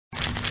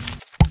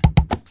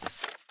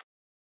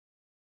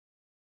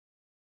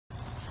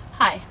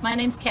Hi, my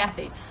name's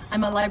Kathy.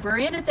 I'm a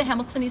librarian at the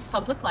Hamilton East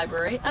Public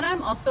Library, and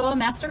I'm also a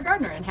master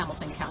gardener in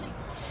Hamilton County.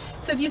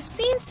 So if you've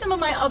seen some of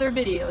my other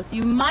videos,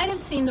 you might have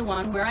seen the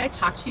one where I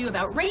talked to you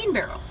about rain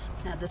barrels.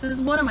 Now this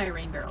is one of my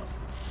rain barrels.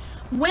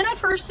 When I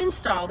first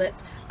installed it,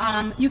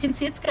 you can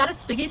see it's got a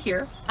spigot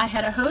here. I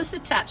had a hose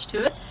attached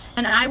to it,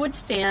 and I would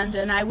stand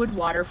and I would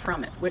water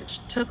from it,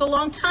 which took a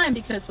long time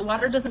because the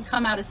water doesn't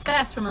come out as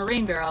fast from a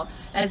rain barrel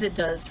as it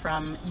does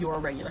from your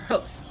regular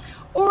hose.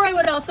 Or I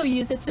would also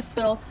use it to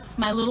fill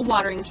my little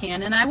watering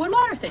can, and I would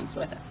water things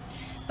with it.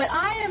 But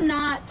I am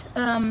not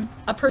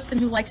a person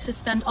who likes to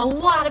spend a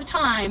lot of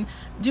time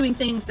doing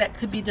things that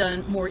could be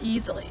done more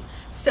easily.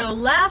 So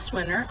last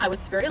winter, I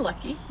was very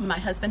lucky. My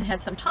husband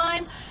had some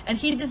time, and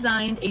he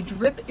designed a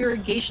drip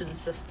irrigation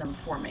system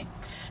for me.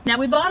 Now,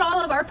 we bought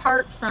all of our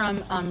parts from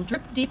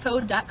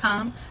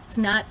dripdepot.com. It's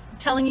not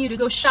telling you to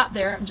go shop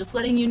there. I'm just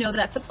letting you know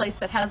that's a place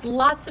that has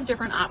lots of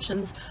different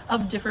options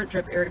of different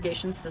drip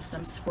irrigation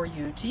systems for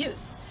you to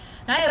use.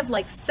 Now, I have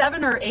like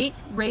 7 or 8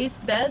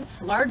 raised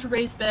beds, large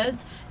raised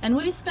beds, and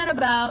we spent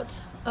about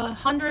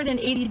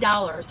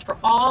 $180 for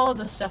all of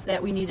the stuff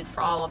that we needed for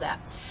all of that.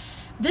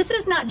 This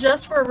is not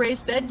just for a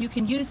raised bed. You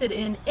can use it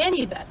in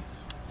any bed.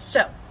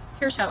 So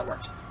here's how it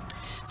works.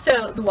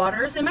 So the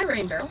water is in my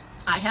rain barrel.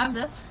 I have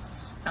this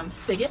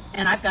spigot,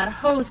 and I've got a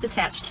hose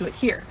attached to it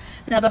here.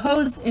 Now the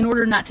hose, in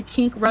order not to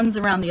kink, runs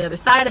around the other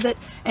side of it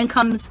and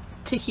comes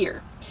to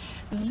here.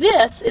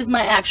 This is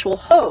my actual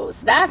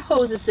hose. That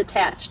hose is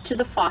attached to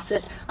the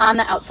faucet on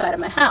the outside of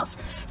my house.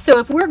 So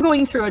if we're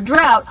going through a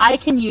drought, I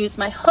can use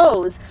my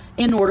hose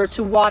in order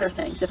to water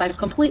things if I've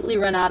completely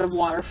run out of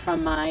water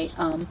from my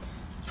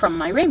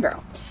rain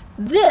barrel.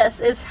 This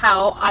is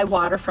how I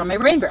water from my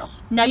rain barrel.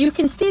 Now you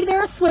can see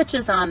there are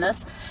switches on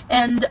this,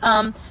 and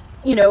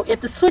you know, if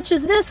the switch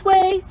is this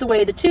way, the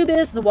way the tube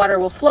is, the water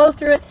will flow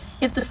through it.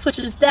 If the switch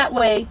is that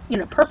way, you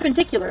know,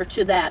 perpendicular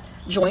to that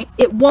joint,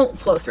 it won't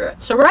flow through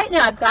it. So right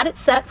now I've got it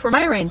set for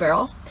my rain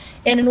barrel,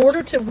 and in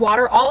order to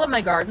water all of my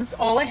gardens,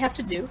 all I have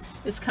to do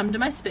is come to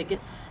my spigot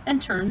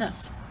and turn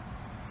this.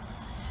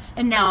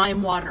 And now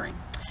I'm watering.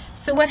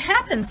 So what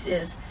happens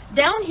is,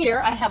 down here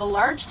I have a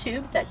large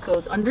tube that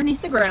goes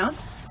underneath the ground,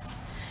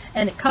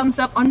 and it comes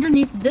up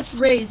underneath this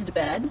raised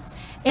bed,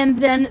 and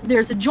then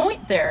there's a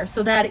joint there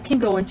so that it can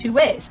go in 2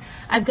 ways.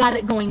 I've got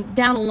it going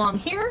down along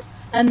here,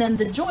 and then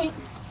the joint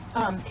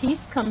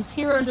piece comes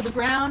here under the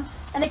ground,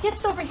 and it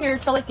gets over here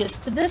till it gets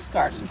to this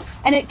garden,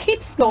 and it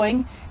keeps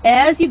going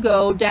as you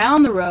go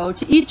down the row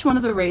to each one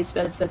of the raised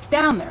beds that's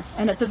down there.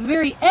 And at the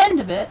very end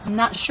of it, I'm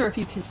not sure if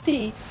you can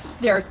see,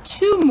 there are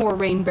 2 more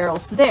rain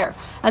barrels there,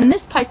 and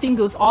this piping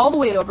goes all the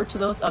way over to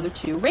those other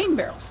 2 rain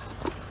barrels.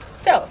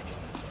 So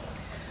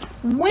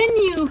when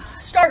you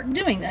start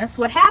doing this,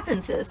 what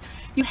happens is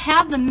you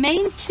have the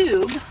main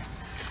tube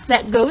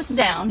that goes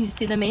down. You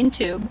see the main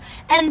tube,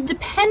 and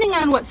depending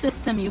on what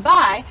system you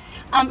buy,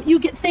 you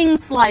get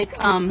things like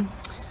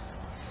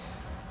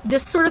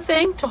this sort of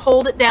thing to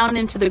hold it down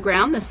into the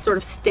ground, this sort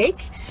of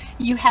stake.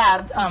 You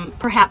have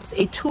perhaps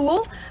a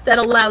tool that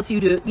allows you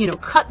to, you know,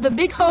 cut the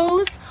big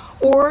hose,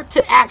 or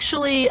to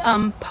actually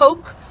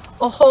poke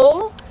a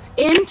hole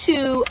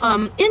into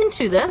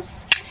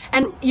this,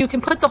 and you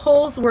can put the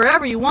holes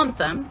wherever you want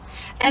them.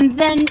 And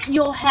then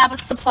you'll have a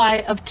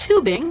supply of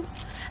tubing,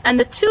 and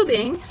the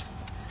tubing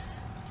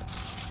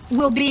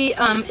will be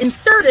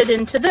inserted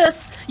into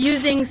this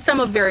using some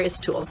of various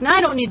tools. Now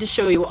I don't need to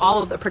show you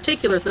all of the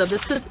particulars of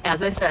this because,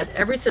 as I said,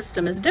 every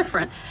system is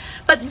different.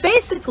 But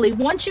basically,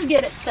 once you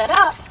get it set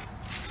up,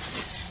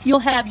 you'll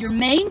have your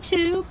main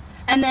tube,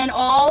 and then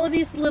all of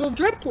these little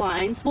drip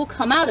lines will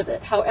come out of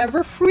it,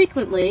 however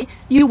frequently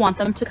you want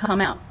them to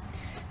come out.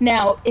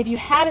 Now, if you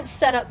have it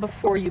set up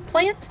before you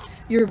plant,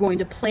 you're going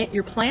to plant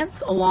your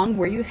plants along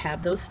where you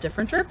have those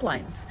different drip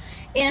lines.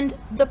 And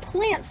the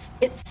plants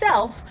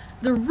itself,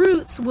 the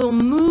roots will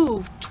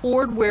move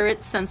toward where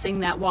it's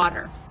sensing that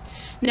water.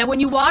 Now, when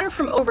you water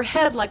from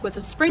overhead, like with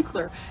a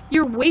sprinkler,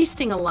 you're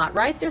wasting a lot,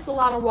 right? There's a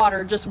lot of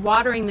water just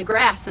watering the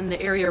grass and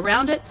the area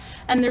around it,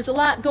 and there's a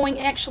lot going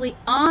actually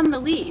on the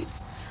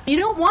leaves. You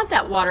don't want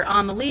that water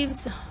on the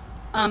leaves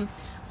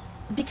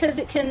because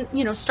it can,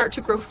 you know, start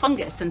to grow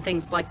fungus and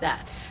things like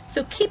that.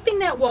 So keeping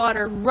that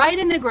water right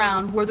in the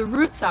ground where the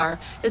roots are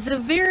is a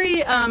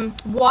very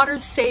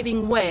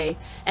water-saving way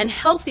and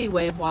healthy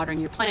way of watering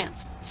your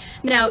plants.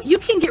 Now, you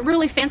can get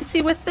really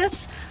fancy with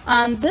this.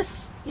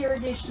 This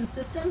irrigation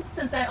system,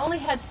 since I only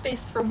had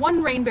space for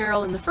 1 rain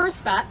barrel in the first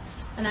spot,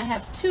 and I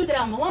have 2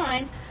 down the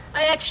line,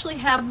 I actually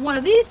have one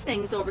of these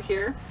things over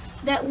here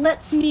that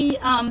lets me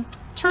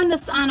turn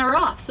this on or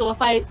off. So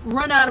if I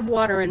run out of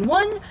water in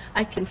one,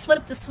 I can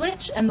flip the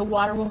switch and the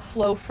water will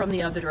flow from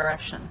the other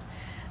direction.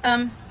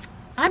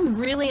 I'm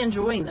really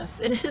enjoying this.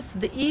 It is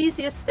the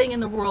easiest thing in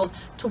the world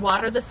to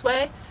water this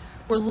way.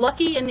 We're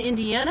lucky in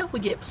Indiana, we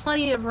get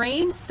plenty of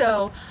rain,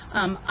 so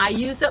I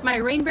use up my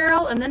rain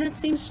barrel and then it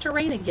seems to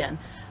rain again.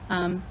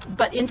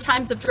 But in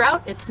times of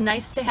drought, it's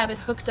nice to have it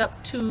hooked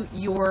up to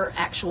your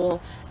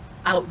actual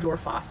outdoor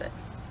faucet.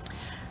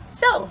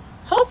 So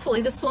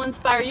hopefully this will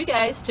inspire you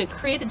guys to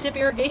create a drip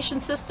irrigation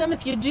system.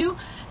 If you do,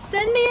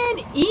 send me an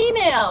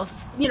email,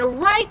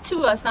 write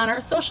to us on our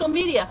social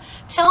media.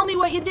 Tell me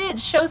what you did,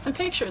 show some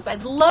pictures.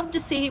 I'd love to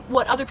see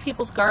what other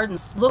people's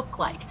gardens look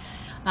like.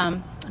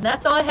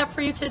 That's all I have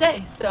for you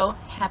today, so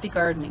happy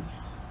gardening.